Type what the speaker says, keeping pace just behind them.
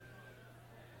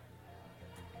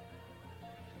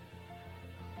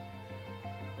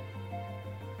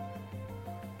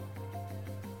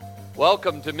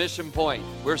Welcome to Mission Point.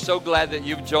 We're so glad that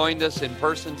you've joined us in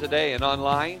person today and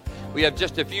online. We have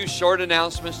just a few short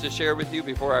announcements to share with you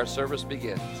before our service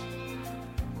begins.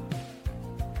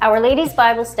 Our ladies'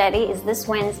 Bible study is this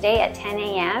Wednesday at 10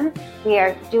 a.m. We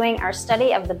are doing our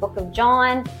study of the book of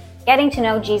John, getting to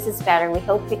know Jesus better. We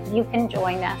hope that you can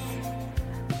join us.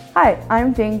 Hi,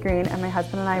 I'm Jane Green, and my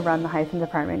husband and I run the Hyphen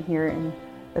department here in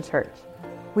the church.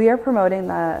 We are promoting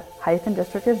the Hyphen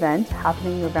District event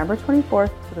happening November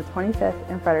 24th to the 25th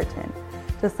in Fredericton.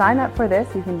 To sign up for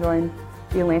this, you can join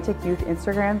the Atlantic Youth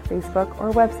Instagram, Facebook, or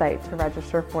website to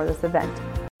register for this event.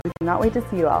 We cannot wait to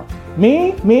see you all.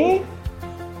 Me?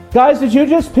 Guys, did you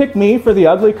just pick me for the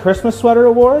Ugly Christmas Sweater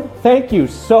Award? Thank you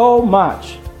so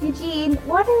much. Eugene,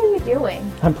 what are you doing?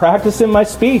 I'm practicing my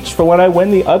speech for when I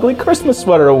win the Ugly Christmas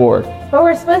Sweater Award. But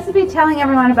we're supposed to be telling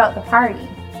everyone about the party.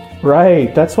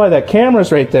 Right, that's why that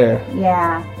camera's right there.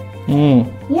 Yeah.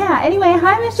 Yeah, anyway,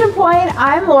 hi Mission Point,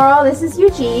 I'm Laurel, this is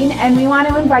Eugene, and we want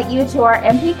to invite you to our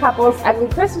MP Couples Ugly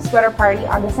Christmas Sweater Party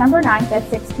on December 9th at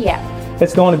 6 p.m.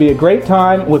 It's going to be a great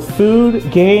time with food,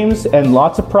 games, and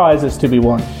lots of prizes to be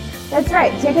won. That's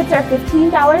right, tickets are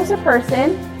 $15 a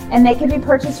person, and they can be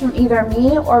purchased from either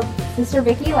me or Sister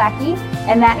Vicki Lackey,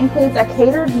 and that includes a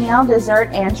catered meal, dessert,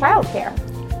 and childcare.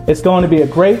 It's going to be a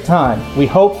great time. We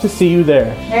hope to see you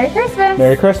there. Merry Christmas!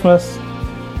 Merry Christmas!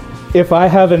 If I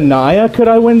have a Naya, could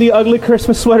I win the Ugly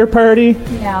Christmas Sweater Party?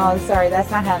 No, sorry, that's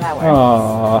not how that works.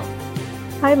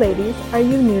 Aww. Hi ladies, are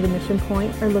you new to Mission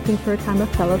Point or looking for a time of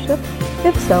fellowship?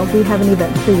 If so, we have an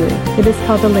event for you. It is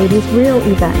called the Ladies Real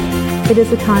Event. It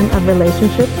is a time of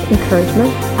relationships,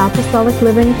 encouragement, apostolic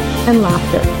living, and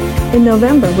laughter. In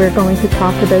November, we're going to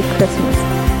talk about Christmas.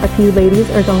 A few ladies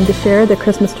are going to share their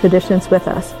Christmas traditions with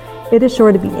us. It is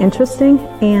sure to be interesting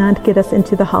and get us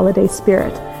into the holiday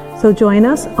spirit. So join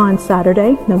us on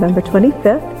Saturday, November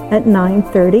 25th at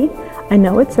 9:30. I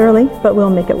know it's early, but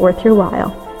we'll make it worth your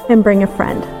while. And bring a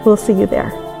friend. We'll see you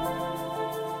there.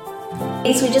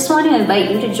 Ladies, we just want to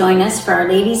invite you to join us for our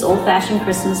Ladies Old Fashioned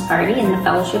Christmas Party in the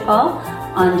Fellowship Hall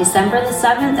on December the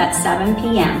 7th at 7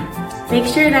 p.m.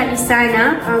 Make sure that you sign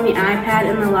up on the iPad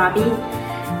in the lobby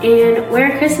and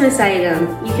wear a Christmas item.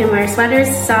 You can wear sweaters,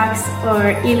 socks, or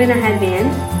even a headband.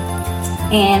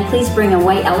 And please bring a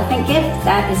white elephant gift.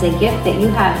 That is a gift that you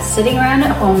have sitting around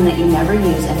at home that you never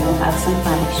use, and we'll have some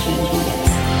fun exchanging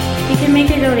gifts. You can make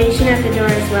a donation at the door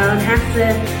as well, and half the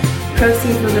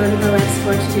proceeds will go to the Less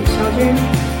Fortunate Children.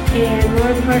 And more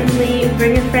importantly,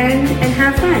 bring a friend and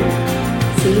have fun.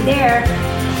 See you there.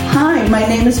 Hi, my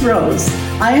name is Rose.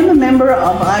 I am a member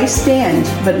of I Stand,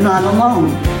 But Not Alone,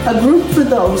 a group for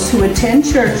those who attend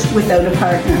church without a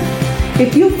partner.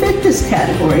 If you fit this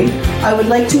category, I would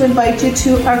like to invite you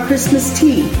to our Christmas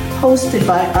tea, hosted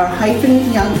by our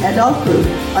Hyphen Young Adult Group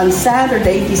on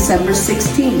Saturday, December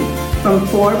 16th, from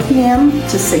 4 p.m.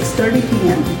 to 6:30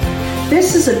 p.m.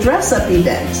 This is a dress-up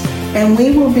event, and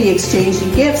we will be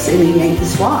exchanging gifts in a Yankee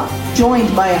swap,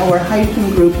 joined by our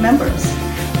Hyphen group members.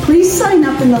 Please sign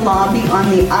up in the lobby on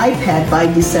the iPad by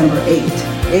December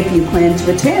 8th if you plan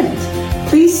to attend.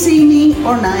 Please see me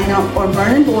or Nina or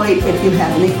Vernon Boyd if you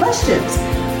have any questions.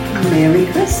 Merry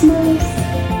Christmas!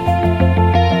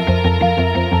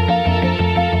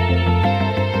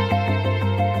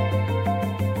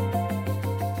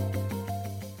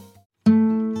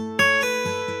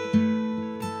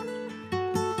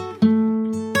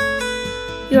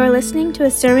 You are listening to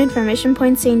a sermon from Mission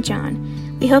Point St. John.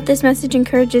 We hope this message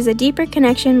encourages a deeper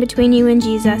connection between you and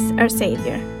Jesus, our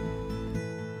Savior.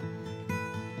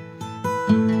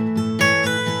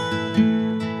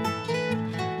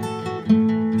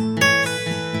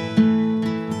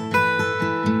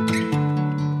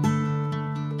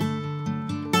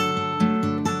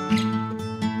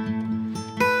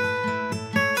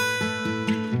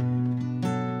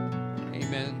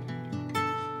 Amen.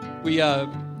 We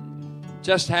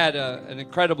just had an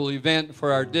incredible event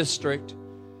for our district.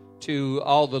 To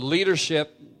all the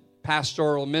leadership,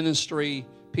 pastoral ministry,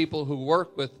 people who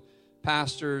work with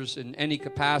pastors in any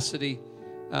capacity.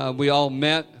 We all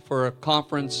met for a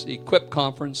conference, Equip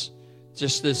Conference,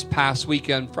 just this past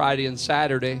weekend, Friday and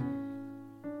Saturday.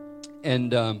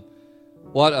 And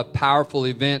what a powerful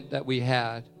event that we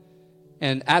had.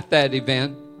 And at that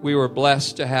event, we were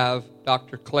blessed to have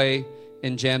Dr. Clay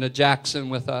and Jana Jackson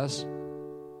with us.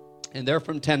 And they're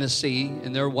from Tennessee,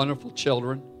 and they're wonderful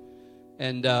children.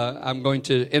 And I'm going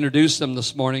to introduce them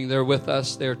this morning. They're with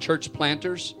us. They're church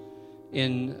planters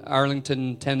in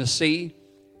Arlington, Tennessee.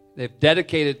 They've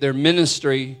dedicated their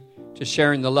ministry to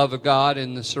sharing the love of God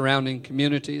in the surrounding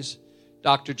communities.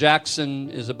 Dr. Jackson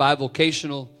is a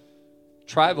bivocational,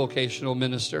 trivocational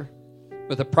minister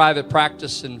with a private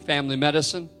practice in family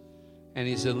medicine. and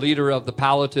he's a leader of the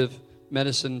palliative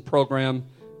medicine program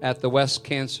at the West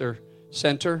Cancer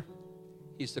Center.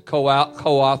 He's the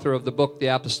co-author of the book, The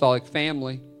Apostolic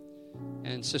Family.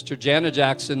 And Sister Jana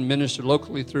Jackson ministered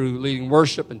locally through leading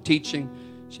worship and teaching.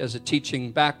 She has a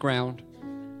teaching background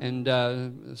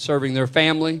and serving their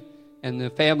family. And the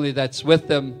family that's with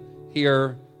them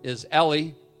here is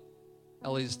Ellie.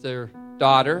 Ellie's their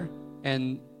daughter.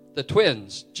 And the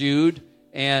twins, Jude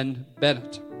and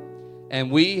Bennett.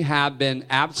 And we have been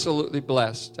absolutely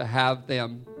blessed to have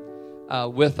them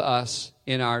with us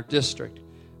in our district.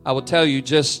 I will tell you,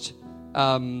 just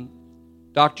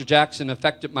Dr. Jackson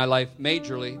affected my life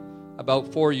majorly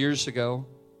about 4 years ago.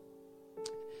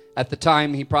 At the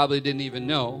time, he probably didn't even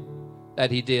know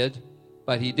that he did,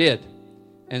 but he did.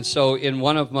 And so in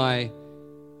one of my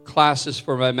classes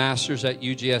for my master's at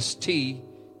UGST,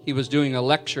 he was doing a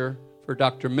lecture for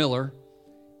Dr. Miller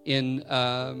in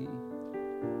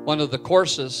one of the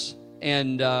courses.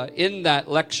 And in that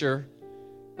lecture,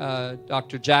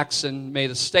 Dr. Jackson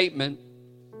made a statement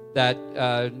that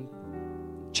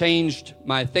changed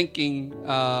my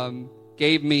thinking,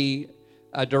 gave me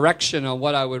a direction on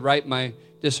what I would write my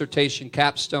dissertation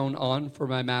capstone on for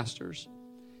my master's.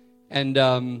 And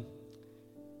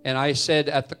I said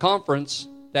at the conference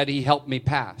that he helped me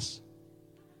pass.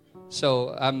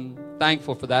 So I'm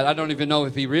thankful for that. I don't even know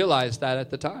if he realized that at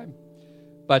the time.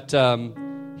 But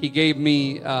he gave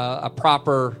me a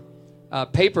proper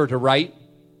paper to write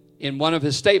in one of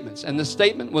his statements. And the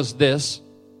statement was this.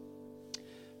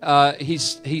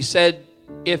 He said,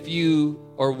 if you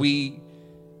or we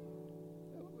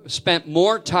spent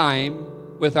more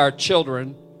time with our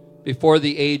children before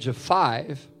the age of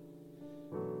 5,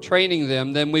 training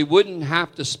them, then we wouldn't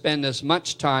have to spend as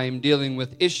much time dealing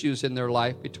with issues in their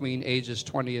life between ages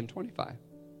 20 and 25.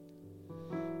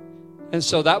 And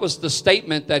so that was the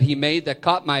statement that he made that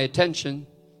caught my attention,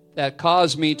 that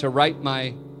caused me to write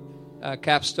my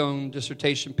capstone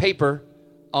dissertation paper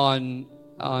on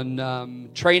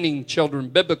training children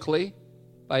biblically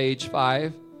by age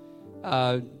 5,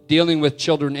 dealing with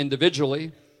children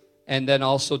individually, and then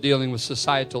also dealing with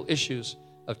societal issues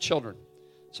of children.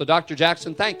 So Dr.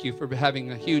 Jackson, thank you for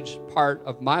having a huge part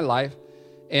of my life,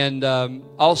 and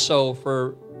also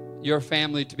for your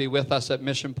family to be with us at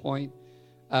Mission Point.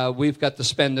 We've got to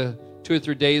spend 2 or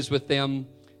 3 days with them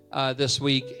this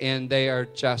week, and they are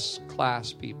just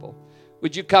class people.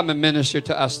 Would you come and minister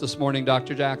to us this morning,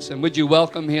 Dr. Jackson? Would you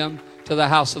welcome him to the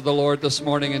house of the Lord this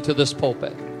morning and to this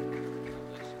pulpit?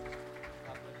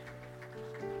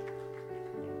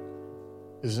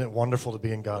 Isn't it wonderful to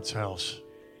be in God's house?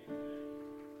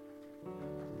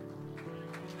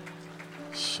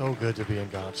 So good to be in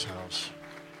God's house.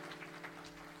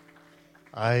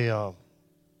 It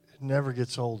never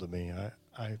gets old to me.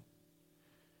 I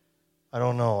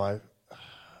don't know.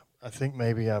 I think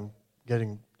maybe I'm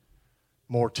getting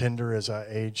more tender as I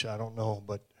age. I don't know,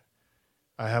 but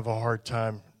I have a hard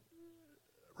time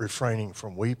refraining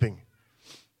from weeping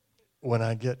when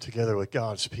I get together with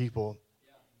God's people.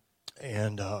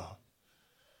 And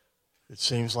it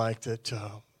seems like that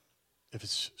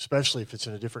especially if it's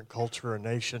in a different culture or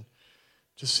nation,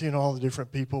 just seeing all the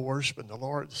different people worshiping the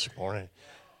Lord this morning,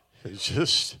 it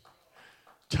just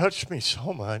touched me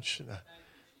so much. And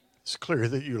it's clear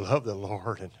that you love the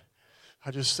Lord. And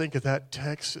I just think of that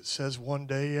text that says one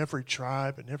day every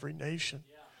tribe and every nation,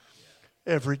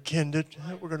 every kindred,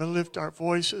 we're going to lift our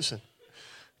voices. And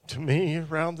to me,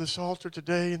 around this altar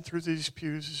today and through these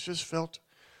pews, it's just felt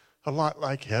a lot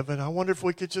like heaven. I wonder if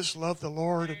we could just love the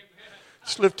Lord and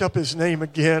just lift up His name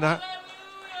again. I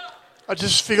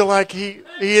just feel like He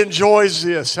enjoys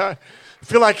this. I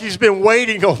feel like He's been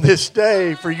waiting on this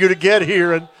day for you to get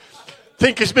here, and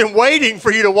think He's been waiting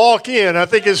for you to walk in. I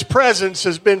think His presence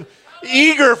has been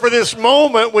eager for this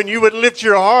moment when you would lift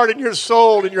your heart and your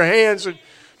soul and your hands and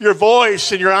your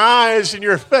voice and your eyes and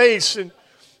your face, and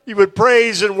you would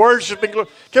praise and worship.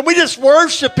 Can we just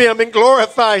worship Him and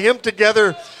glorify Him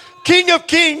together? King of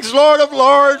kings, Lord of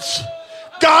lords,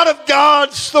 God of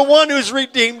gods, the one who's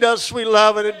redeemed us. We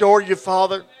love and adore you,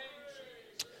 Father.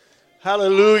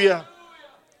 Hallelujah.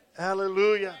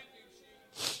 Hallelujah.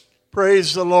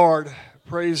 Praise the Lord.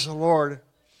 Praise the Lord.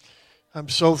 I'm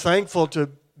so thankful to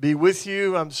be with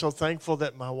you. I'm so thankful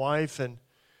that my wife and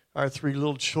our 3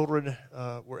 little children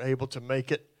were able to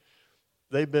make it.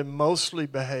 They've been mostly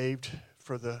behaved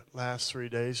for the last 3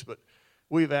 days, but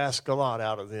we've asked a lot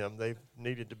out of them. They've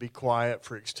needed to be quiet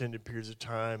for extended periods of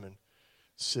time and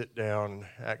sit down and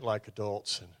act like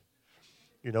adults. And,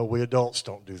 you know, we adults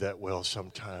don't do that well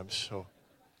sometimes. So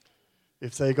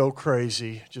if they go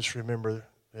crazy, just remember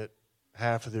that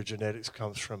half of their genetics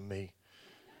comes from me.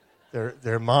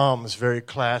 Their mom is very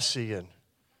classy, and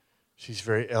she's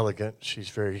very elegant. She's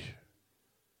very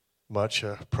much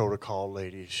a protocol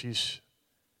lady.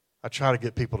 I try to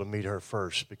get people to meet her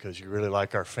first because you really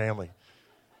like our family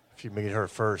if you meet her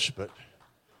first. But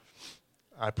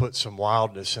I put some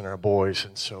wildness in our boys,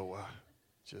 and so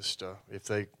if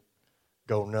they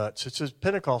go nuts. It's a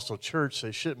Pentecostal church.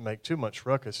 They shouldn't make too much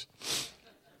ruckus.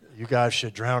 You guys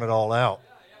should drown it all out.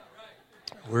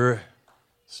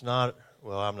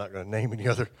 I'm not going to name any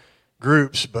other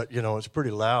groups, but, it's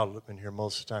pretty loud in here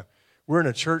most of the time. We're in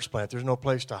a church plant. There's no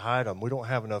place to hide them. We don't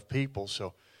have enough people,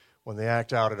 so when they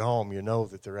act out at home, you know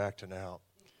that they're acting out.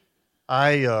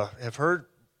 I have heard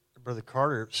Brother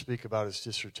Carter speak about his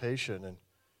dissertation,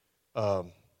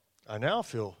 and I now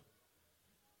feel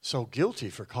so guilty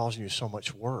for causing you so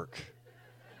much work.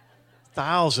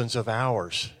 Thousands of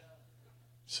hours.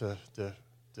 So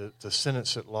the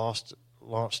sentence that launched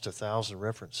 1,000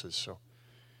 references. So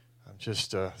I'm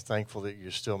just thankful that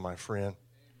you're still my friend.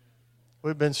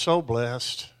 We've been so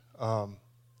blessed.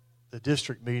 The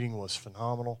district meeting was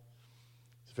phenomenal.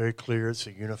 It's very clear it's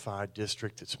a unified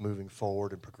district that's moving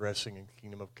forward and progressing in the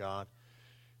kingdom of God.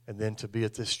 And then to be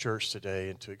at this church today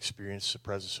and to experience the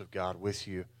presence of God with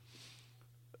you.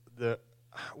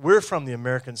 We're from the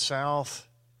American South,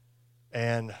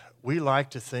 and we like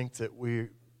to think that we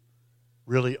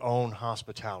really own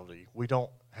hospitality. We don't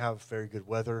have very good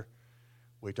weather.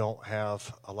 We don't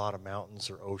have a lot of mountains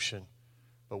or ocean,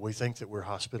 but we think that we're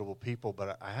hospitable people.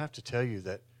 But I have to tell you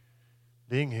that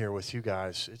being here with you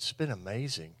guys, it's been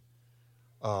amazing.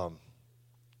 Our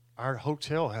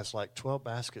hotel has like 12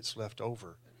 baskets left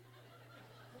over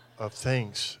of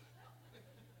things.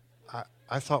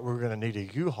 I thought we were going to need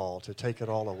a U-Haul to take it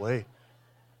all away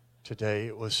today.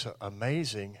 It was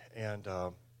amazing, and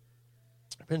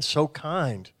been so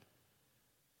kind.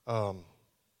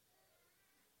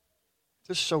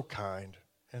 Just so kind,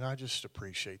 and I just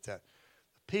appreciate that.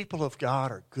 The people of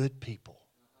God are good people.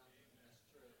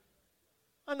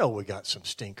 I know we got some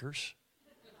stinkers.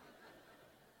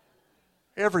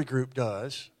 Every group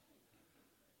does.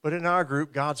 But in our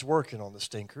group, God's working on the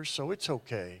stinkers, so it's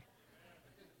okay.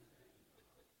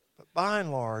 But by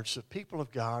and large, the people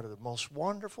of God are the most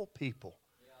wonderful people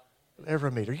you'll ever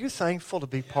meet. Are you thankful to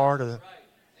be part of the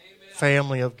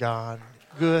family of God?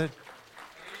 Good.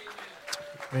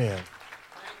 Amen.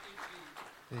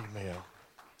 Amen.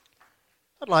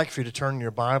 I'd like for you to turn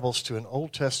your Bibles to an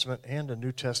Old Testament and a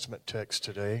New Testament text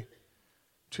today.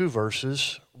 2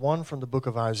 verses, one from the book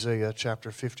of Isaiah, chapter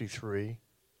 53,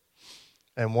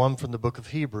 and one from the book of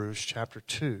Hebrews, chapter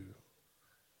 2.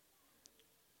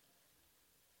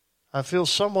 I feel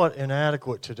somewhat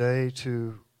inadequate today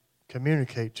to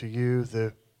communicate to you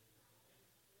the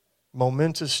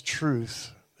momentous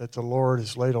truth that the Lord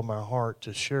has laid on my heart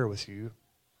to share with you.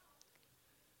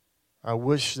 I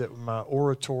wish that my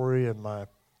oratory and my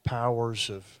powers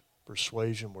of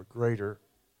persuasion were greater.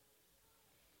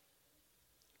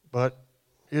 But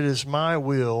it is my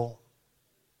will,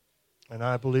 and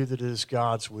I believe that it is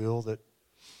God's will, that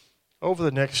over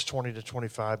the next 20 to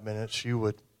 25 minutes you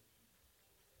would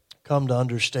come to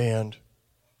understand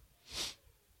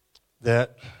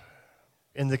that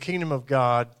in the kingdom of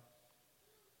God,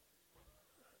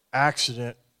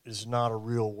 accident is not a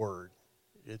real word.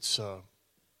 It's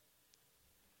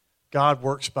God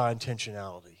works by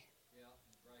intentionality.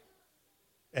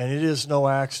 And it is no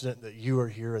accident that you are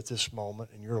here at this moment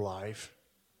in your life.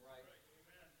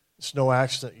 It's no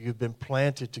accident you've been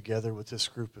planted together with this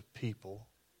group of people.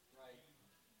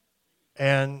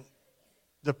 And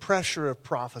the pressure of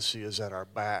prophecy is at our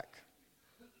back.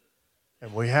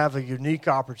 And we have a unique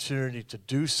opportunity to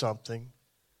do something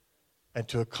and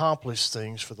to accomplish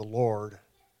things for the Lord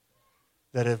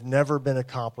that have never been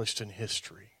accomplished in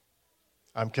history.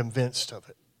 I'm convinced of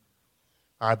it.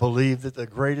 I believe that the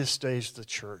greatest days of the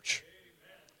church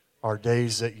are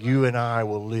days that you and I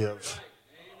will live.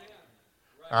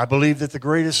 I believe that the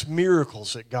greatest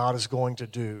miracles that God is going to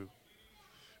do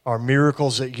are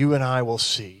miracles that you and I will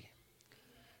see.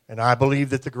 And I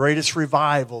believe that the greatest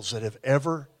revivals that have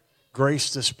ever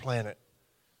graced this planet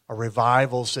are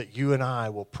revivals that you and I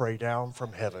will pray down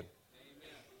from heaven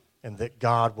and that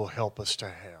God will help us to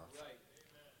have.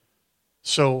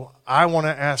 So I want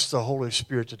to ask the Holy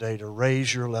Spirit today to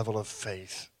raise your level of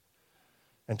faith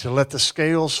and to let the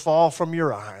scales fall from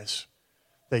your eyes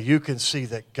that you can see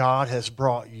that God has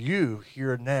brought you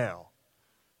here now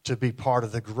to be part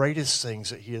of the greatest things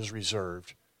that He has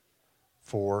reserved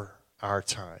for our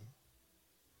time.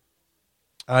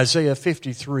 Isaiah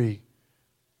 53,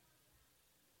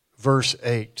 verse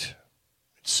 8.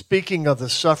 Speaking of the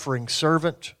suffering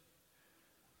servant,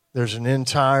 there's an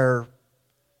entire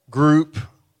group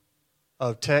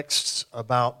of texts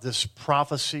about this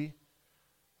prophecy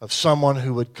of someone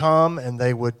who would come and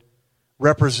they would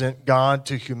represent God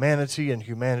to humanity and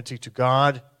humanity to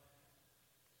God.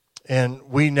 And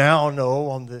we now know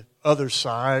on the other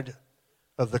side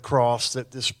of the cross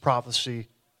that this prophecy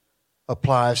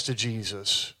applies to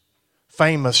Jesus.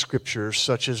 Famous scriptures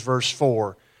such as verse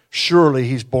 4, surely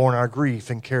he's borne our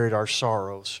grief and carried our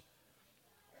sorrows.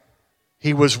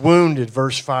 He was wounded,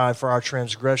 verse 5, for our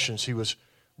transgressions. He was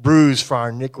bruised for our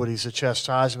iniquities. The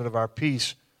chastisement of our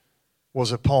peace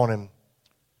was upon him.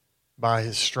 By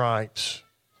his stripes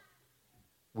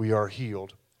we are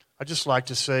healed. I'd just like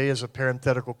to say as a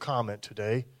parenthetical comment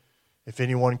today, if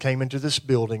anyone came into this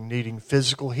building needing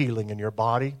physical healing in your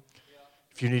body,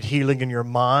 if you need healing in your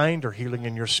mind or healing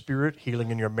in your spirit,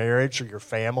 healing in your marriage or your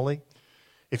family,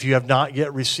 if you have not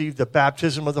yet received the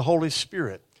baptism of the Holy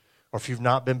Spirit, or if you've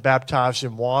not been baptized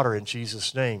in water in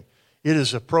Jesus' name, it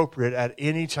is appropriate at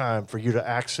any time for you to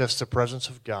access the presence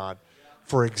of God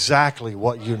for exactly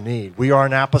what you need. We are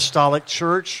an apostolic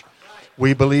church.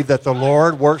 We believe that the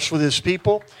Lord works with His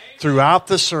people throughout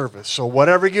the service. So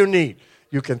whatever you need,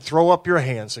 you can throw up your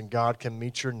hands and God can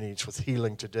meet your needs with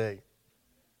healing today.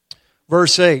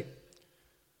 Verse 8,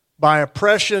 by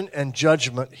oppression and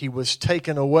judgment he was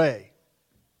taken away.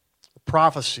 The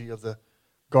prophecy of the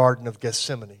Garden of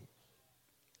Gethsemane.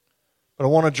 But I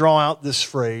want to draw out this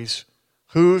phrase,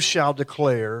 who shall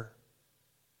declare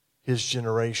his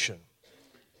generation?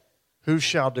 Who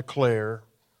shall declare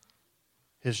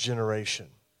his generation?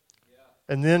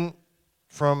 And then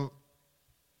from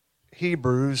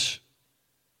Hebrews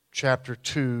chapter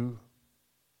 2,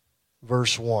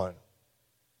 verse 1.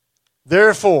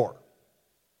 Therefore,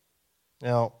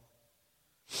 now,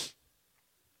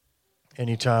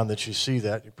 anytime that you see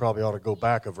that, you probably ought to go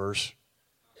back a verse.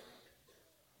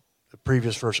 The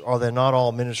previous verse, are they not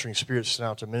all ministering spirits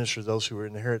now to minister to those who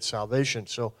inherit salvation?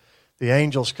 So the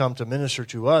angels come to minister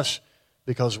to us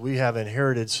because we have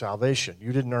inherited salvation.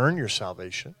 You didn't earn your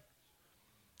salvation.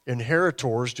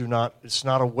 Inheritors do not, it's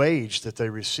not a wage that they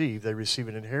receive. They receive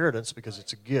an inheritance because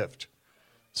it's a gift.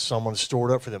 Someone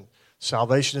stored up for them.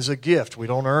 Salvation is a gift. We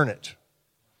don't earn it.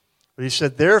 But he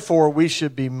said, therefore we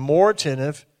should be more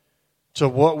attentive to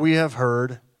what we have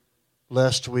heard,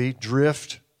 lest we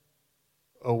drift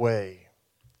away.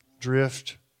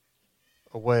 Drift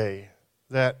away.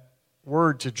 That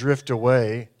word to drift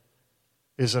away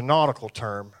is a nautical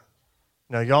term.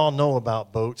 Now, y'all know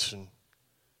about boats, and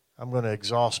I'm going to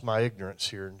exhaust my ignorance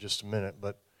here in just a minute,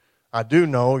 but I do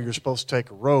know you're supposed to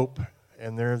take a rope,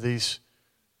 and there are these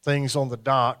things on the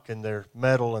dock, and they're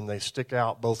metal, and they stick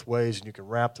out both ways, and you can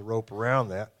wrap the rope around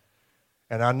that.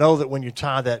 And I know that when you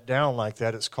tie that down like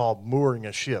that, it's called mooring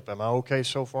a ship. Am I okay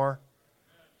so far?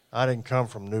 I didn't come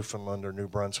from Newfoundland or New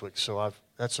Brunswick, so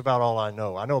that's about all I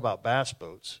know. I know about bass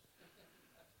boats.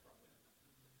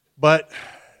 But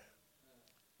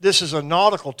this is a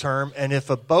nautical term, and if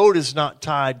a boat is not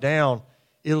tied down,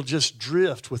 it'll just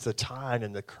drift with the tide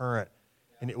and the current,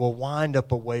 and it will wind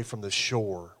up away from the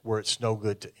shore where it's no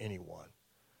good to anyone.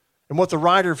 And what the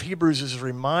writer of Hebrews is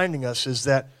reminding us is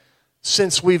that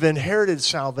since we've inherited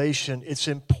salvation, it's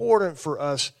important for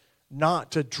us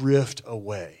not to drift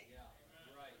away.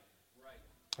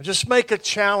 I just make a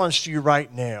challenge to you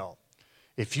right now.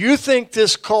 If you think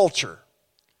this culture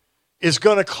is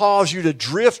going to cause you to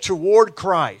drift toward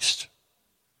Christ,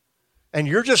 and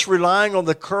you're just relying on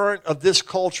the current of this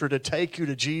culture to take you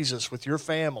to Jesus with your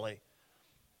family,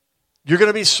 you're going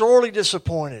to be sorely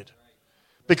disappointed,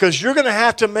 because you're going to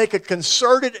have to make a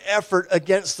concerted effort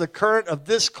against the current of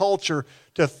this culture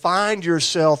to find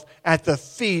yourself at the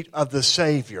feet of the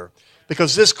Savior.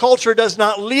 Because this culture does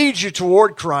not lead you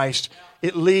toward Christ,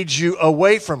 it leads you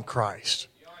away from Christ.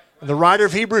 And the writer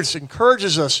of Hebrews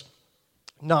encourages us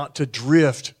not to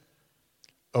drift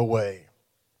away.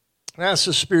 I ask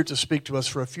the Spirit to speak to us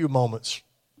for a few moments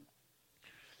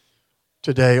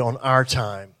today on our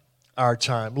time. Our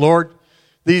time. Lord,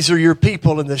 these are your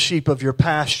people and the sheep of your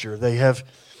pasture. They have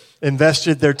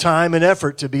invested their time and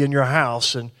effort to be in your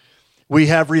house, and we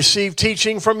have received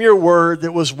teaching from your word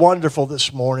that was wonderful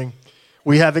this morning.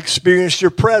 We have experienced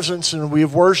your presence, and we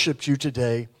have worshiped you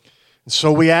today. And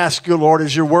so we ask you, Lord,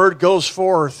 as your word goes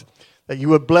forth, that you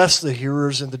would bless the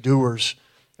hearers and the doers,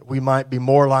 that we might be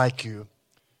more like you.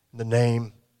 In the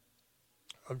name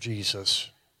of Jesus.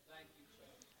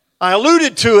 I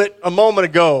alluded to it a moment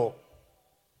ago.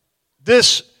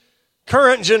 This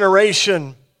current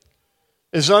generation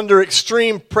is under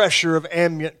extreme pressure of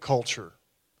ambient culture.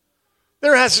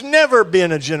 There has never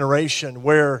been a generation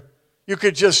where you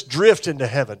could just drift into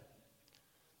heaven.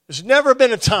 There's never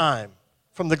been a time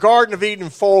from the Garden of Eden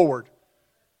forward,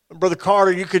 Brother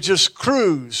Carter, you could just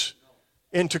cruise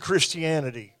into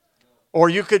Christianity, or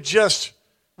you could just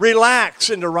relax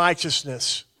into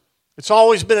righteousness. It's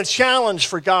always been a challenge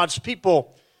for God's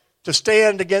people to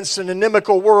stand against an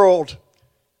inimical world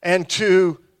and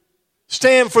to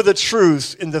stand for the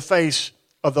truth in the face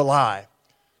of the lie,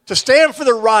 to stand for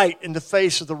the right in the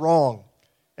face of the wrong,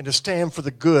 and to stand for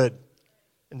the good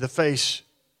in the face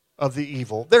of the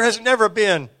evil. There has never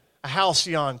been a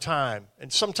halcyon time,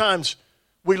 and sometimes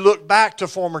we look back to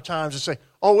former times and say,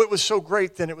 oh, it was so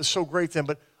great then, it was so great then.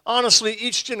 But honestly,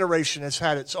 each generation has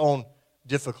had its own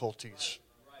difficulties.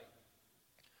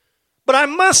 But I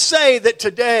must say that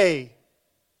today,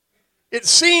 it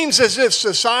seems as if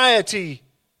society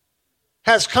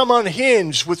has come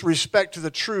unhinged with respect to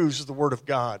the truths of the Word of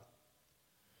God.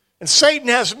 And Satan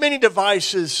has many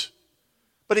devices,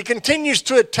 but he continues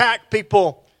to attack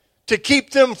people to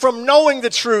keep them from knowing the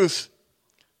truth,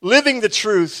 living the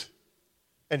truth,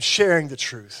 and sharing the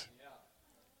truth.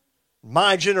 In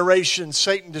my generation,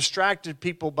 Satan distracted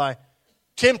people by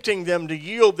tempting them to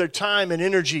yield their time and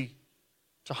energy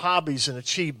to hobbies and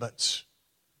achievements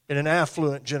in an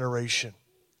affluent generation.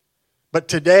 But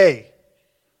today,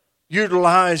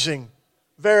 utilizing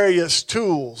various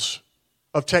tools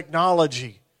of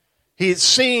technology, it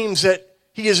seems that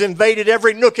he has invaded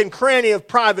every nook and cranny of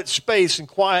private space and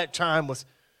quiet time with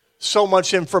so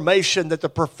much information that the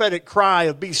prophetic cry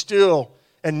of be still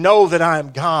and know that I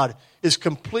am God is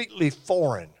completely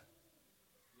foreign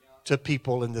to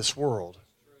people in this world.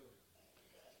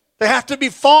 They have to be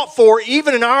fought for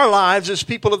even in our lives as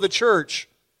people of the church.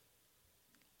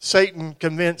 Satan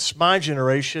convinced my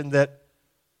generation that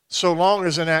so long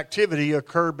as an activity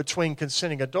occurred between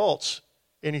consenting adults,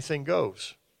 anything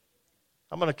goes.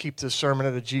 I'm going to keep this sermon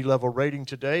at a G-level rating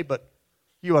today, but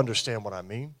you understand what I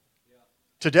mean.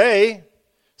 Today,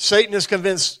 Satan has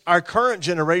convinced our current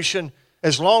generation,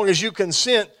 as long as you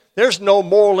consent, there's no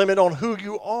moral limit on who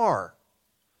you are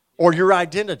or your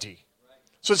identity.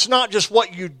 So it's not just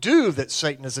what you do that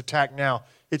Satan has attacked now,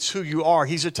 it's who you are.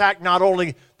 He's attacked not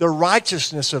only the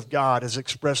righteousness of God as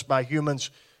expressed by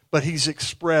humans, but he's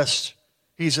attacked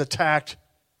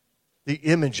the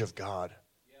image of God.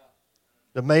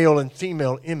 The male and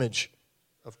female image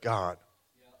of God.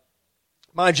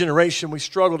 My generation, we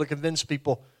struggle to convince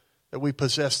people that we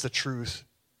possess the truth.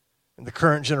 In the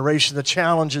current generation, the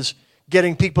challenge is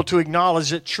getting people to acknowledge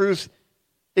that truth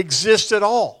exists at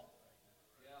all.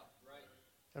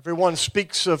 Everyone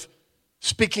speaks of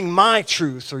speaking my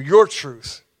truth or your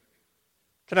truth.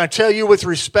 Can I tell you with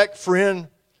respect, friend,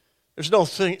 there's no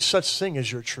such thing as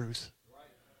your truth.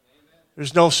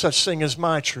 There's no such thing as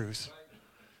my truth.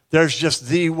 There's just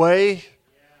the way,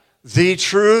 the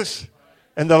truth,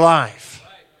 and the life.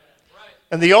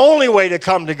 And the only way to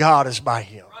come to God is by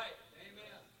Him.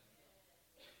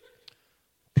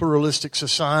 Pluralistic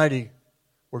society,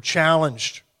 we're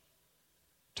challenged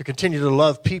to continue to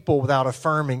love people without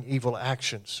affirming evil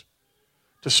actions,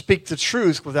 to speak the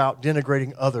truth without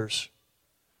denigrating others,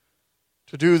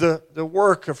 to do the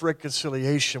work of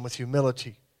reconciliation with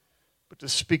humility, but to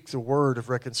speak the word of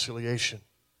reconciliation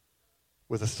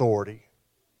with authority.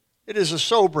 It is a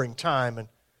sobering time, and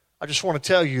I just want to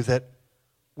tell you that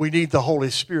we need the Holy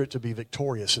Spirit to be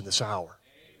victorious in this hour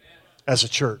as a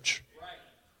church.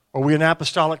 Are we an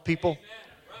apostolic people?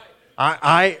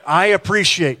 I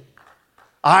appreciate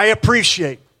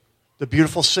the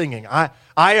beautiful singing. I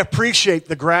appreciate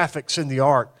the graphics and the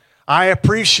art. I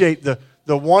appreciate the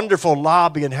wonderful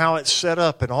lobby and how it's set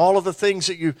up and all of the things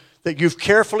that you've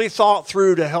carefully thought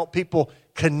through to help people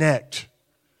connect.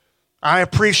 I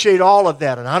appreciate all of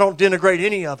that, and I don't denigrate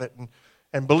any of it.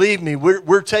 And believe me,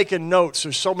 we're taking notes.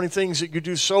 There's so many things that you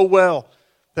do so well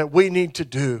that we need to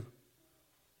do.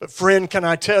 But friend, can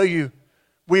I tell you,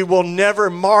 we will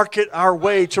never market our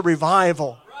way to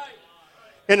revival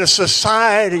in a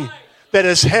society that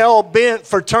is hell-bent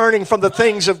for turning from the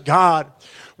things of God.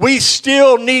 We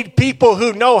still need people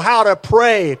who know how to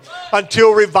pray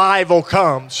until revival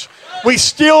comes. We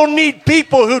still need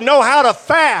people who know how to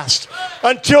fast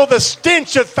until the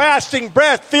stench of fasting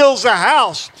breath fills the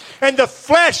house and the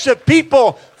flesh of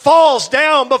people falls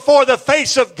down before the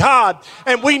face of God,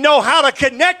 and we know how to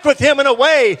connect with Him in a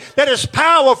way that is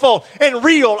powerful and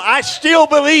real. I still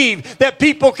believe that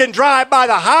people can drive by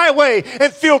the highway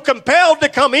and feel compelled to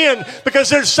come in because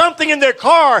there's something in their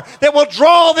car that will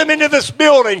draw them into this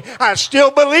building. I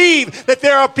still believe that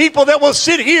there are people that will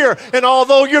sit here, and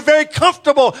although you're very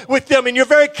comfortable with them and you're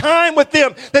very kind with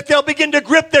them, that they'll begin to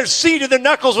grip their seat and their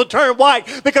knuckles will turn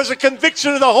white because the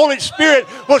conviction of the Holy Spirit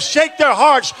will shake their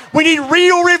hearts. We need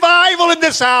real revival in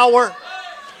this hour.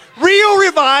 Real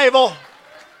revival.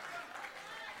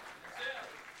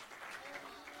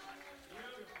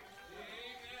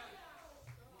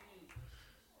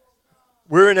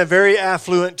 We're in a very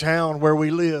affluent town where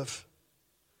we live.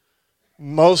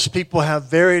 Most people have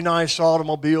very nice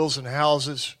automobiles and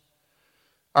houses.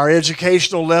 Our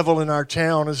educational level in our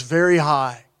town is very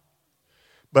high.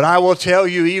 But I will tell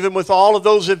you, even with all of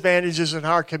those advantages in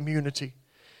our community,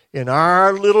 in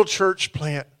our little church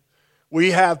plant,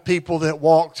 we have people that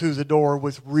walk through the door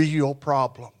with real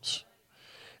problems.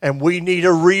 And we need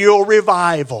a real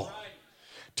revival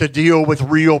to deal with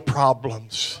real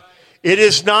problems. It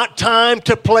is not time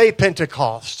to play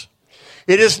Pentecost.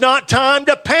 It is not time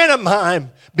to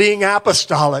pantomime being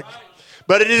apostolic.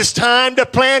 But it is time to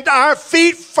plant our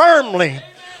feet firmly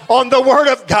on the Word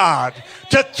of God,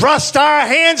 to thrust our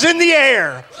hands in the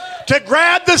air, to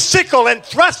grab the sickle and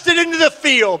thrust it into the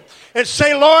field and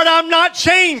say, Lord, I'm not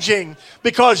changing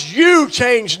because you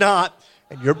change not,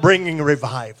 and you're bringing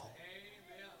revival.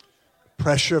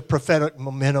 Pressure of prophetic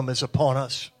momentum is upon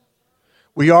us.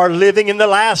 We are living in the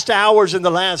last hours and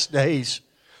the last days.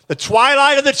 The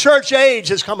twilight of the church age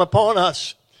has come upon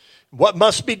us. What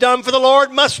must be done for the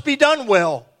Lord must be done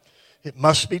well. It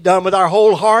must be done with our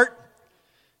whole heart,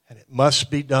 and it must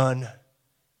be done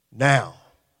now.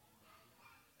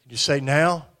 Can you say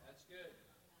now? That's good.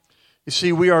 You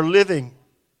see, we are living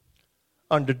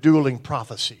under dueling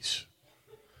prophecies.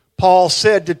 Paul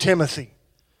said to Timothy,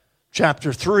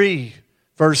 chapter 3,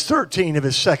 verse 13 of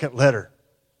his second letter,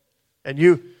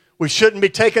 and we shouldn't be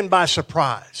taken by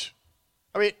surprise.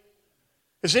 I mean,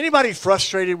 is anybody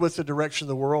frustrated with the direction of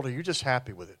the world, or are you just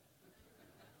happy with it?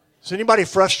 Is anybody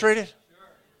frustrated?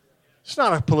 It's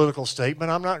not a political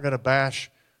statement. I'm not going to bash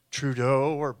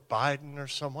Trudeau or Biden or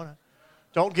someone.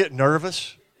 Don't get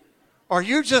nervous. Are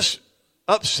you just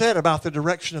upset about the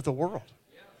direction of the world?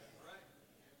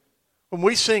 When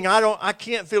we sing, I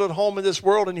can't feel at home in this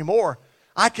world anymore,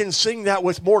 I can sing that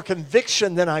with more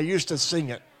conviction than I used to sing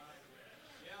it.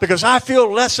 Because I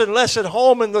feel less and less at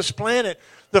home in this planet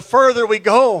the further we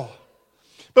go.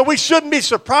 But we shouldn't be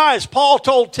surprised. Paul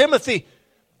told Timothy,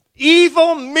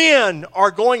 evil men are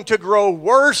going to grow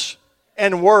worse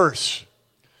and worse.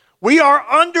 We are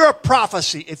under a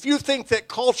prophecy. If you think that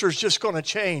culture is just going to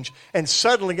change and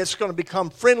suddenly it's going to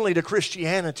become friendly to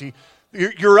Christianity,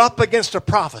 you're up against a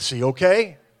prophecy,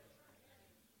 okay?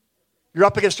 You're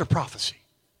up against a prophecy.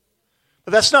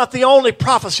 But that's not the only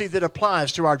prophecy that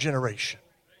applies to our generation.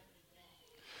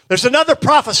 There's another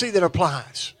prophecy that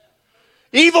applies.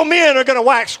 Evil men are going to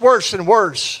wax worse and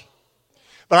worse.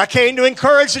 But I came to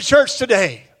encourage the church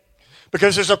today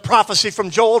because there's a prophecy from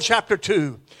Joel chapter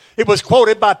 2. It was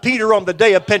quoted by Peter on the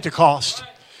day of Pentecost.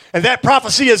 And that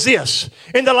prophecy is this.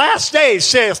 In the last days,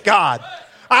 saith God,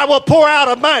 I will pour out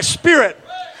of my spirit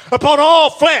upon all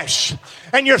flesh,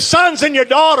 and your sons and your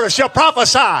daughters shall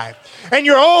prophesy, and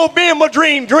your old men will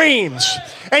dream dreams,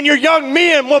 and your young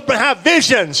men will have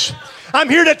visions. I'm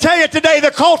here to tell you today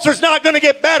the culture's not going to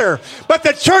get better, but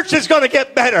the church is going to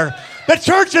get better. The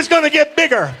church is going to get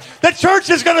bigger. The church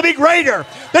is going to be greater.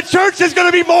 The church is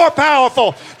going to be more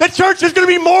powerful. The church is going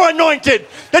to be more anointed.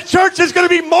 The church is going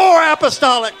to be more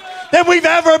apostolic than we've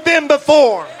ever been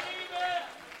before.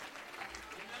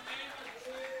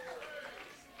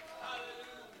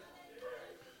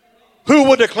 Who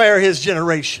will declare his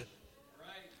generation?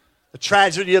 The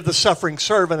tragedy of the suffering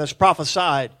servant as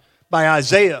prophesied by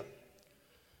Isaiah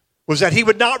was that he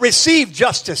would not receive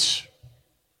justice,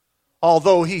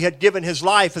 although he had given his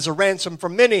life as a ransom for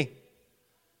many,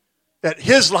 that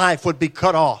his life would be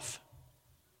cut off.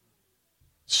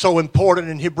 So important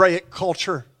in Hebraic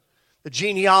culture, the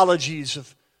genealogies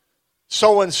of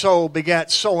so-and-so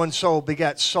begat so-and-so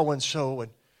begat so-and-so.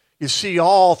 And you see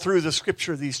all through the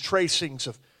scripture these tracings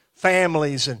of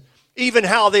families, and even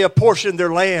how they apportioned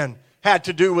their land had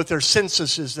to do with their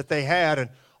censuses that they had and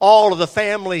all of the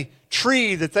family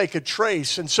tree that they could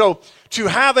trace. And so to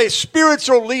have a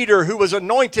spiritual leader who was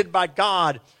anointed by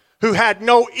God, who had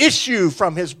no issue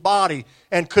from his body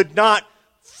and could not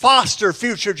foster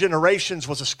future generations,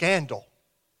 was a scandal.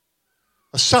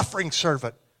 A suffering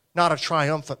servant, not a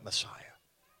triumphant Messiah.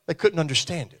 They couldn't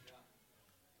understand it.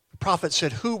 The prophet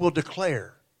said, who will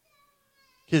declare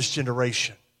his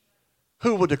generation?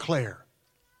 Who will declare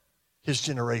his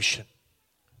generation?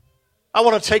 I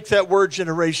want to take that word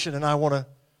generation and I want to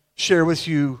share with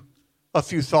you a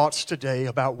few thoughts today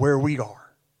about where we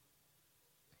are.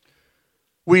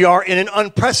 We are in an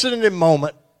unprecedented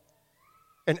moment,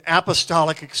 an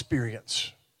apostolic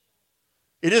experience.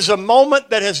 It is a moment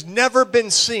that has never been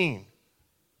seen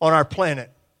on our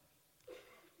planet.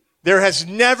 There has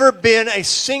never been a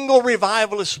single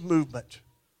revivalist movement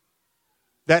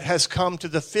that has come to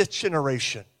the 5th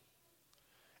generation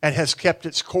and has kept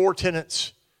its core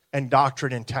tenets and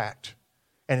doctrine intact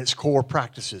and its core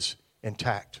practices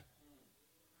intact.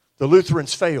 The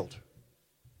Lutherans failed.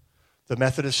 The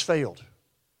Methodists failed.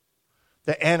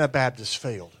 The Anabaptists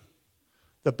failed.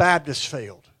 The Baptists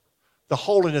failed. The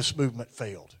Holiness movement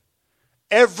failed.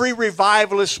 Every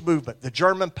revivalist movement, the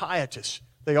German Pietists,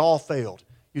 they all failed.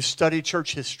 You study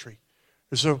church history.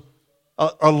 There's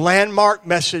a landmark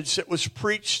message that was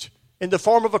preached in the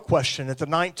form of a question at the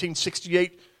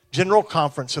 1968 General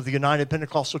Conference of the United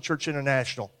Pentecostal Church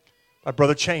International by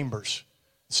Brother Chambers.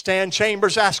 Stan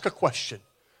Chambers asked a question.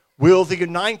 Will the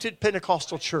United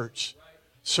Pentecostal Church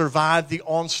survive the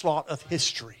onslaught of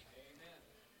history?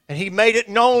 And he made it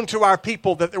known to our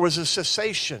people that there was a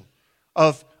cessation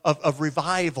of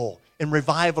revival and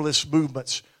revivalist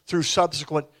movements through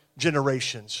subsequent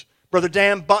generations. Brother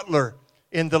Dan Butler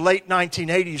in the late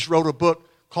 1980s wrote a book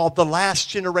called The Last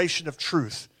Generation of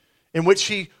Truth, in which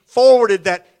he forwarded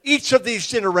that each of these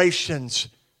generations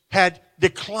had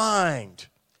declined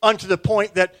unto the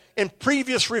point that in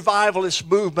previous revivalist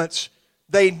movements,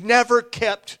 they never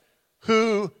kept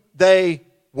who they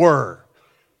were.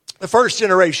 The first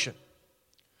generation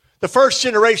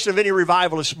of any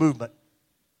revivalist movement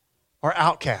are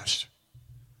outcasts.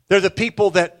 They're the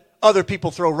people that other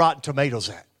people throw rotten tomatoes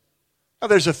at. Now,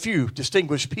 there's a few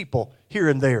distinguished people here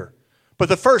and there. But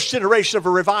the first generation of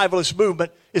a revivalist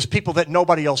movement is people that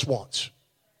nobody else wants.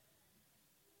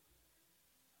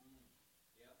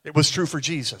 It was true for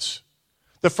Jesus.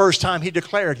 The first time he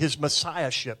declared his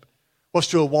messiahship was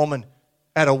to a woman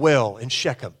at a well in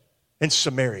Shechem, in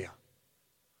Samaria.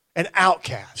 An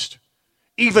outcast.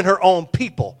 Even her own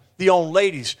people, the own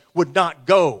ladies, would not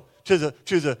go to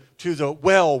the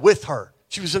well with her.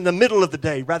 She was in the middle of the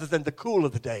day rather than the cool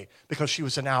of the day because she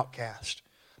was an outcast.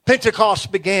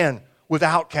 Pentecost began with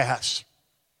outcasts.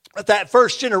 But that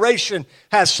first generation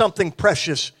has something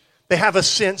precious. They have a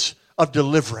sense of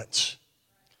deliverance.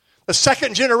 The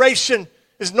second generation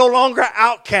is no longer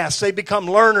outcasts. They become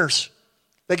learners.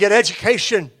 They get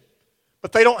education,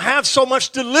 but they don't have so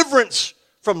much deliverance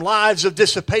from lives of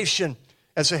dissipation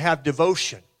as they have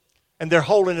devotion. And their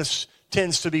holiness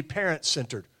tends to be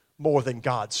parent-centered more than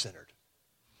God-centered.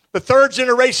 The third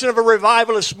generation of a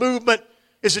revivalist movement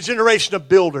is a generation of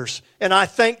builders. And I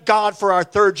thank God for our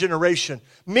third generation.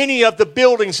 Many of the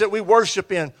buildings that we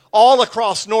worship in all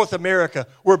across North America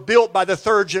were built by the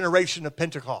third generation of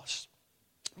Pentecost.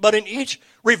 But in each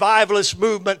revivalist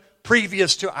movement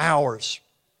previous to ours,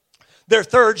 their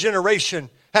third generation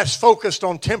has focused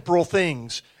on temporal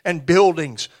things and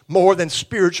buildings more than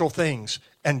spiritual things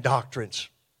and doctrines.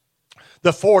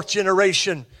 The fourth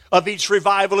generation of each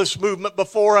revivalist movement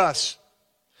before us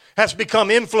has become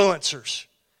influencers,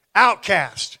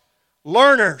 outcasts,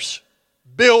 learners,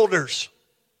 builders,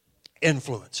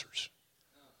 influencers.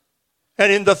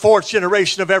 And in the fourth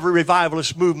generation of every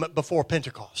revivalist movement before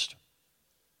Pentecost,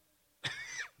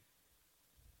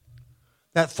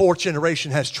 that fourth generation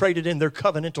has traded in their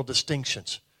covenantal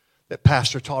distinctions that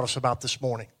Pastor taught us about this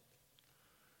morning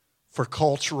for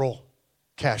cultural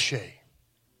cachet.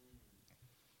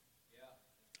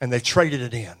 And they traded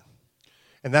it in.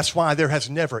 And that's why there has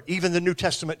never, even the New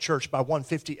Testament church by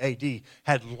 150 AD,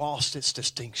 had lost its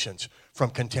distinctions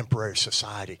from contemporary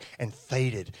society and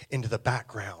faded into the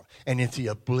background and into the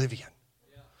oblivion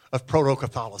of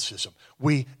proto-Catholicism.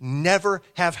 We never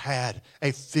have had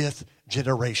a fifth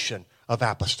generation of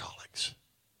apostolics.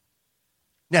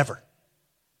 Never.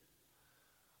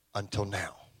 Until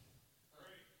now.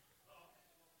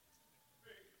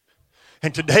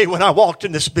 And today when I walked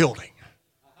in this building,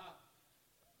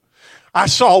 I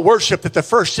saw worship that the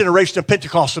first generation of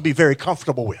Pentecost would be very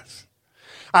comfortable with.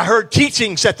 I heard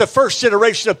teachings that the first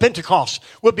generation of Pentecost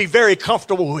would be very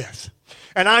comfortable with.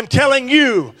 And I'm telling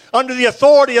you, under the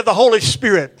authority of the Holy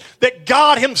Spirit, that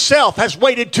God himself has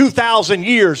waited 2,000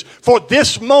 years for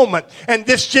this moment and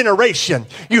this generation.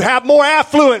 You have more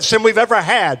affluence than we've ever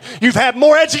had. You've had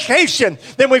more education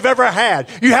than we've ever had.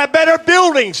 You have better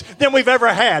buildings than we've ever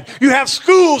had. You have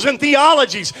schools and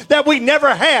theologies that we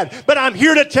never had. But I'm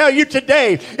here to tell you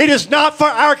today, it is not for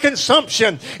our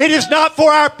consumption. It is not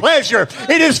for our pleasure.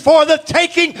 It is for the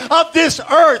taking of this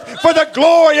earth, for the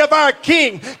glory of our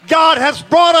King. God has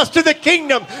brought us to the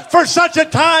kingdom for such a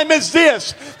time as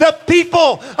this. The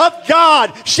people of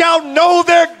God shall know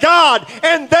their God,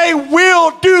 and they will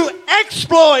do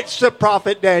exploits, the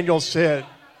prophet Daniel said.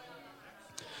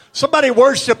 Somebody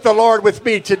worship the Lord with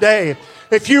me today.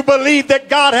 If you believe that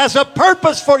God has a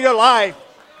purpose for your life,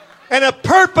 and a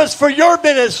purpose for your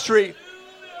ministry,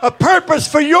 a purpose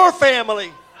for your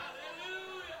family,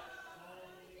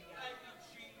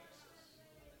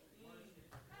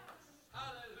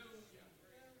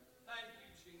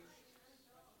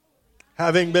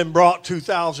 having been brought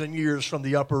 2,000 years from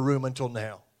the upper room until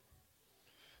now,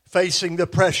 facing the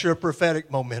pressure of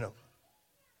prophetic momentum.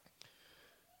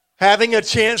 Having a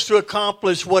chance to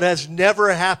accomplish what has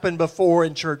never happened before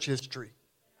in church history.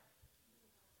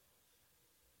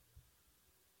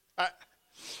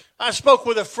 I spoke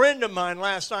with a friend of mine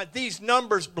last night. These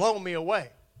numbers blow me away.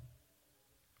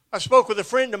 I spoke with a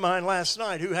friend of mine last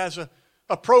night who has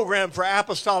a program for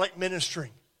apostolic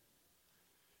ministry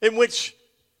in which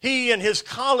he and his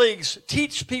colleagues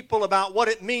teach people about what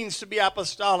it means to be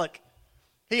apostolic.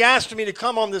 He asked me to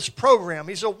come on this program.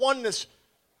 He's a oneness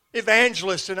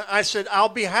evangelist, and I said, I'll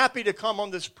be happy to come on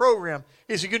this program.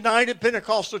 He's a United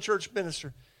Pentecostal Church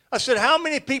minister. I said, how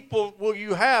many people will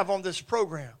you have on this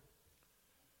program?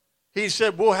 He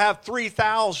said, we'll have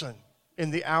 3,000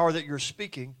 in the hour that you're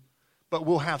speaking, but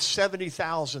we'll have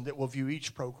 70,000 that will view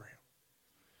each program.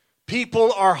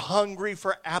 People are hungry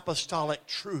for apostolic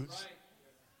truth.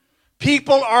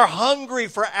 People are hungry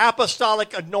for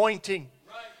apostolic anointing.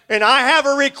 And I have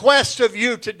a request of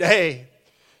you today.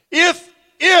 If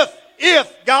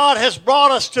God has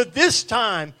brought us to this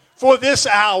time for this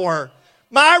hour,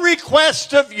 my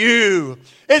request of you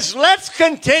is let's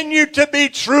continue to be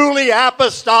truly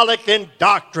apostolic in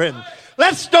doctrine.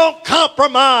 Let's don't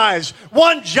compromise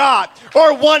one jot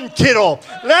or one tittle.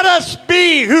 Let us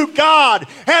be who God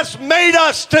has made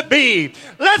us to be.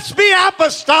 Let's be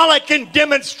apostolic in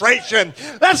demonstration.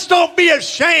 Let's don't be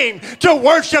ashamed to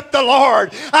worship the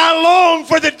Lord. I long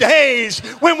for the days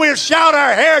when we shout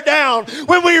our hair down,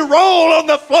 when we roll on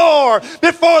the floor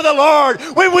before the Lord,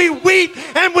 when we weep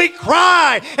and we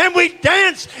cry and we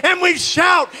dance and we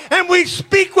shout and we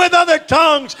speak with other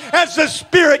tongues as the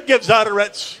Spirit gives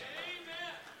utterance.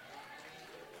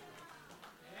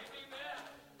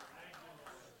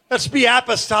 Let's be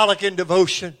apostolic in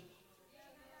devotion.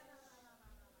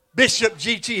 Bishop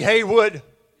G.T. Haywood,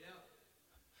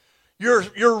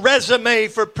 your resume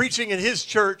for preaching in his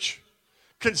church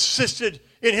consisted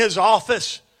in his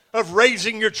office of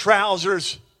raising your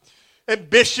trousers. And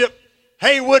Bishop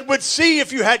Haywood would see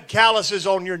if you had calluses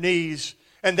on your knees.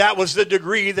 And that was the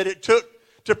degree that it took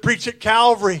to preach at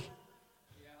Calvary.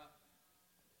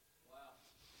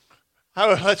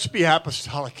 Let's be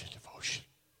apostolic in devotion.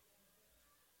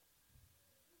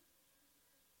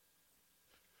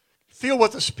 Feel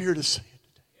what the Spirit is saying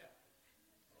today.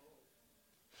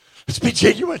 Let's be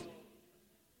genuine.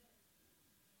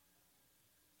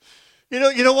 You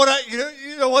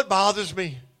know what bothers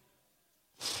me?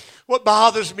 What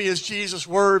bothers me is Jesus'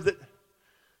 word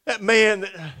that man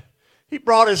that he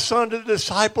brought his son to the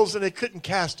disciples and they couldn't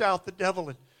cast out the devil,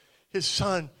 and his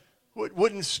son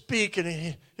wouldn't speak,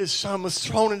 and his son was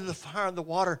thrown into the fire and the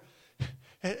water,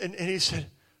 and he said,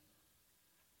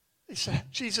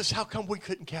 Jesus, how come we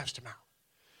couldn't cast him out?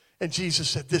 And Jesus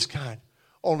said, this kind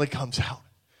only comes out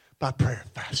by prayer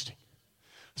and fasting.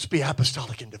 Let's be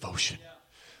apostolic in devotion,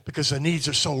 because the needs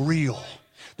are so real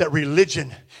that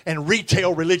religion and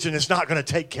retail religion is not going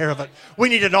to take care of it. We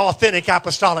need an authentic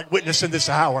apostolic witness in this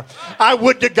hour. I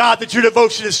would to God that your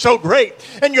devotion is so great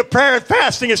and your prayer and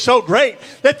fasting is so great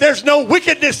that there's no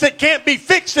wickedness that can't be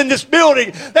fixed in this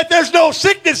building, that there's no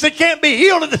sickness that can't be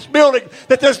healed in this building,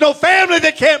 that there's no family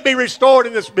that can't be restored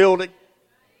in this building.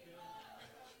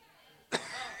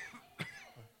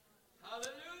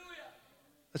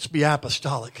 Let's be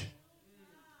apostolic.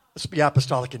 Let's be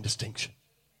apostolic in distinction.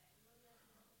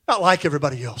 Not like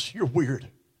everybody else. You're weird.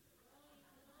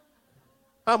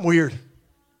 I'm weird.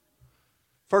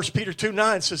 1 Peter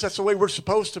 2:9 says that's the way we're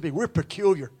supposed to be. We're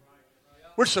peculiar.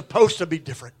 We're supposed to be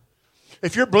different.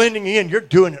 If you're blending in, you're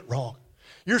doing it wrong.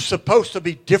 You're supposed to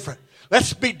be different.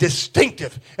 Let's be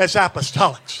distinctive as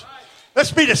apostolics.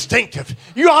 Let's be distinctive.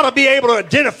 You ought to be able to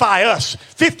identify us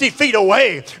 50 feet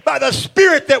away by the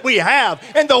spirit that we have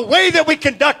and the way that we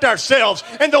conduct ourselves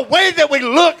and the way that we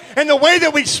look and the way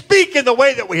that we speak and the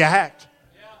way that we act.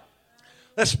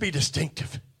 Let's be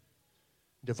distinctive.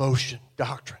 Devotion,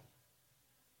 doctrine.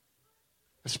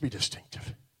 Let's be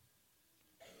distinctive.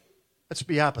 Let's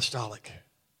be apostolic.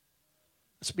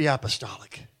 Let's be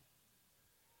apostolic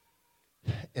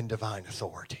in divine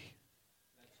authority.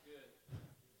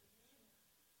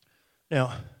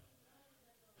 Now,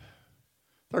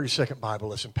 30-second Bible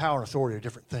lesson. Power and authority are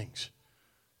different things.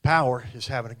 Power is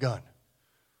having a gun.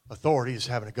 Authority is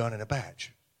having a gun and a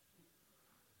badge.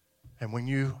 And when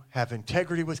you have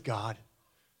integrity with God,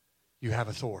 you have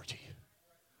authority.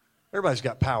 Everybody's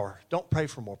got power. Don't pray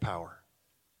for more power.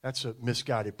 That's a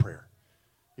misguided prayer.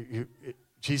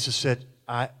 Jesus said,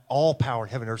 all power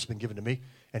in heaven and earth has been given to me.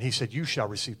 And he said, you shall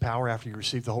receive power after you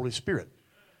receive the Holy Spirit.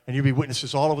 And you'll be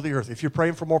witnesses all over the earth. If you're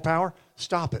praying for more power,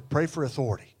 stop it. Pray for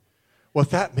authority.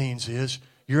 What that means is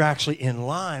you're actually in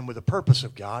line with the purpose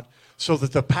of God so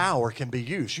that the power can be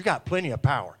used. You got plenty of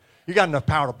power. You got enough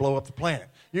power to blow up the planet.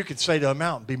 You can say to a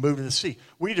mountain, be moved to the sea.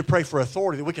 We need to pray for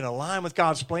authority that we can align with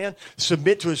God's plan,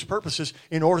 submit to his purposes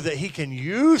in order that he can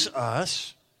use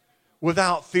us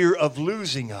without fear of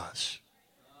losing us.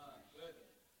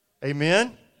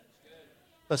 Amen?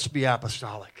 Let's be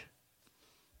apostolic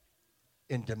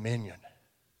in dominion.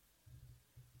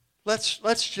 Let's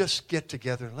just get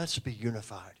together and let's be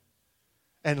unified.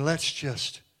 And let's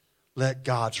just let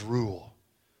God's rule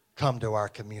come to our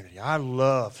community. I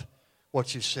love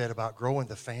what you said about growing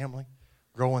the family,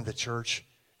 growing the church,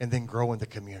 and then growing the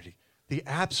community. The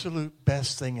absolute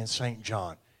best thing in St.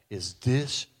 John is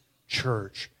this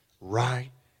church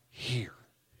right here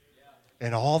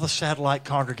and all the satellite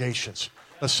congregations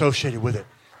associated with it.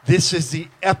 This is the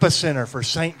epicenter for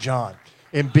St. John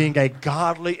in being a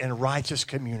godly and righteous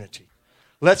community.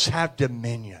 Let's have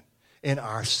dominion in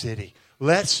our city.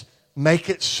 Let's make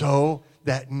it so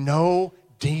that no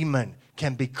demon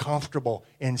can be comfortable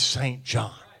in St.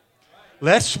 John.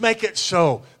 Let's make it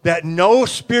so that no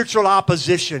spiritual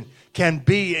opposition can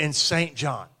be in St.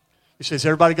 John. He says,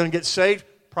 everybody going to get saved?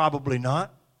 Probably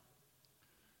not.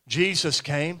 Jesus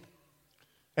came,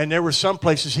 and there were some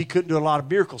places he couldn't do a lot of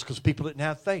miracles because people didn't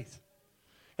have faith.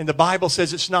 And the Bible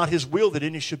says it's not his will that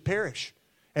any should perish.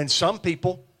 And some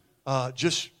people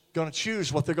just going to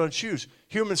choose what they're going to choose.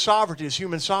 Human sovereignty is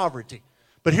human sovereignty.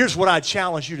 But here's what I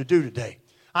challenge you to do today.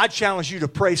 I challenge you to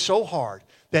pray so hard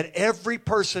that every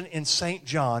person in St.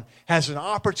 John has an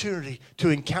opportunity to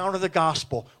encounter the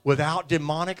gospel without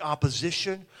demonic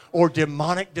opposition or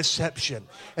demonic deception,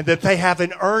 and that they have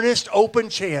an earnest, open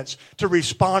chance to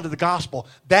respond to the gospel.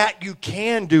 That you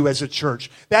can do as a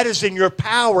church. That is in your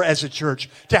power as a church,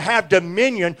 to have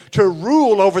dominion, to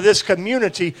rule over this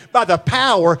community by the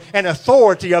power and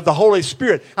authority of the Holy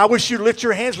Spirit. I wish you'd lift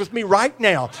your hands with me right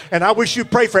now, and I wish you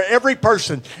pray for every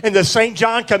person in the St.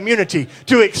 John community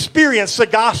to experience the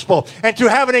gospel and to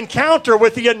have an encounter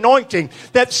with the anointing,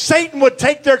 that Satan would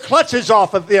take their clutches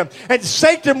off of them and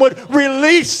Satan would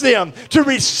release them to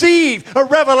receive a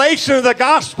revelation of the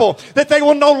gospel, that they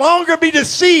will no longer be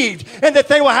deceived and that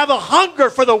they will have a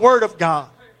hunger for the word of God.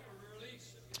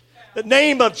 The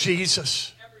name of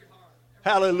Jesus.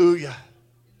 Hallelujah.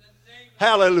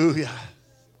 Hallelujah.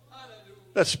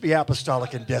 Let's be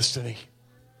apostolic in destiny.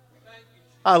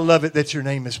 I love it that your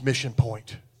name is Mission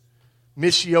Point.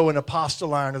 Missio and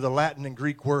apostoline are the Latin and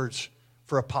Greek words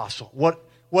for apostle.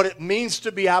 What it means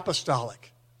to be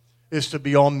apostolic is to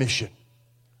be on mission.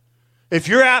 If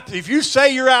you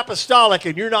say you're apostolic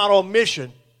and you're not on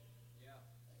mission,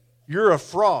 you're a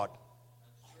fraud.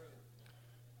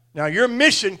 Now, your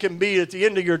mission can be at the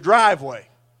end of your driveway.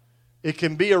 It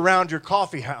can be around your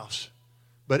coffee house.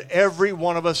 But every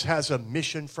one of us has a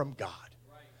mission from God.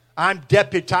 I'm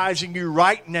deputizing you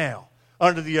right now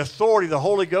under the authority of the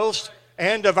Holy Ghost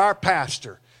and of our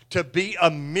pastor to be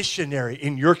a missionary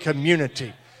in your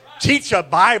community. Teach a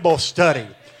Bible study.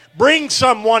 Bring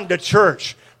someone to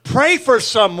church. Pray for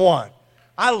someone.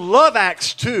 I love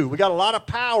Acts 2. We got a lot of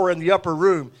power in the upper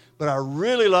room, but I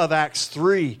really love Acts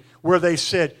 3, where they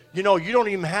said, you don't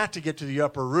even have to get to the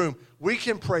upper room. We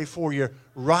can pray for you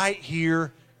right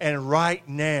here and right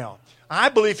now. I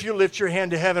believe if you lift your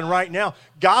hand to heaven right now,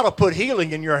 God will put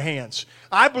healing in your hands.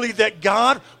 I believe that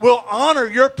God will honor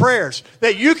your prayers,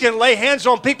 that you can lay hands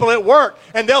on people at work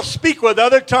and they'll speak with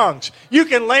other tongues. You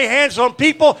can lay hands on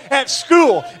people at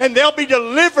school and they'll be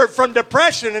delivered from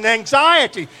depression and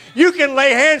anxiety. You can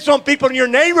lay hands on people in your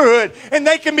neighborhood and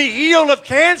they can be healed of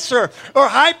cancer or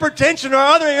hypertension or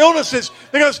other illnesses,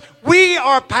 because we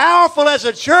are powerful as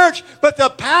a church, but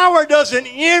the power doesn't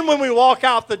end when we walk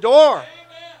out the door.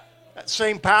 That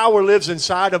same power lives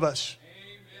inside of us.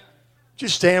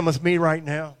 Just stand with me right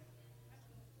now.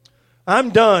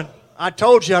 I'm done. I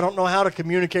told you I don't know how to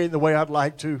communicate in the way I'd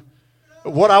like to.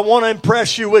 But what I want to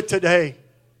impress you with today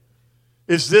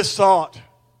is this thought.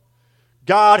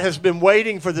 God has been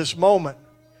waiting for this moment.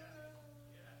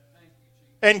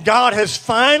 And God has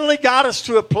finally got us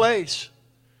to a place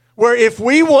where if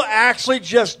we will actually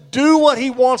just do what He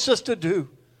wants us to do,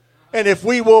 and if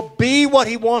we will be what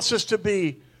He wants us to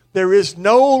be, there is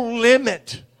no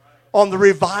limit on the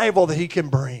revival that He can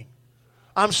bring.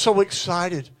 I'm so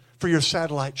excited for your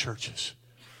satellite churches.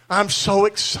 I'm so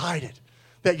excited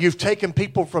that you've taken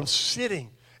people from sitting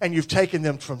and you've taken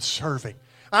them from serving.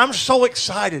 I'm so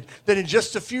excited that in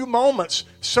just a few moments,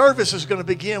 service is going to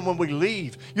begin when we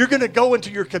leave. You're going to go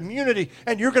into your community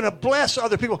and you're going to bless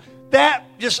other people. That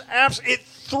just it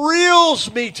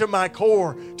thrills me to my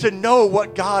core to know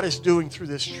what God is doing through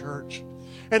this church.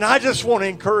 And I just want to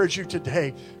encourage you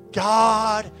today.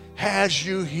 God has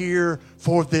you here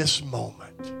for this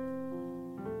moment.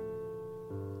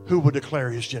 Who will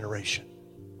declare His generation?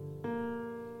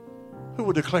 Who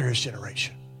will declare his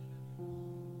generation?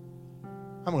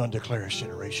 I'm going to declare his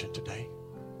generation today.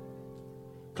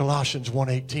 Colossians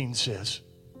 1:18 says,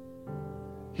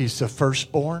 he's the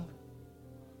firstborn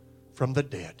from the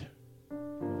dead.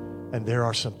 And there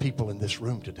are some people in this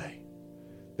room today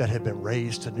that have been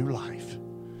raised to new life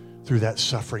through that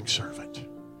suffering servant.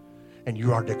 And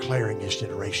you are declaring his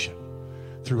generation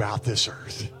throughout this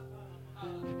earth.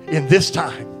 In this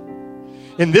time,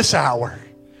 in this hour,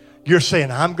 you're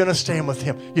saying, I'm going to stand with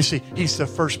him. You see, he's the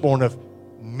firstborn of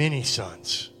many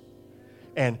sons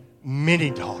and many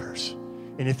daughters.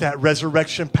 And if that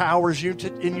resurrection power is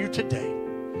in you today,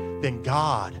 then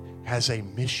God has a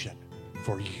mission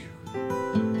for you.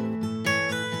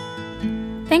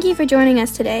 Thank you for joining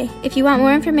us today. If you want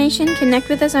more information, connect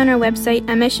with us on our website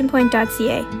at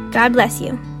missionpoint.ca. God bless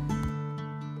you.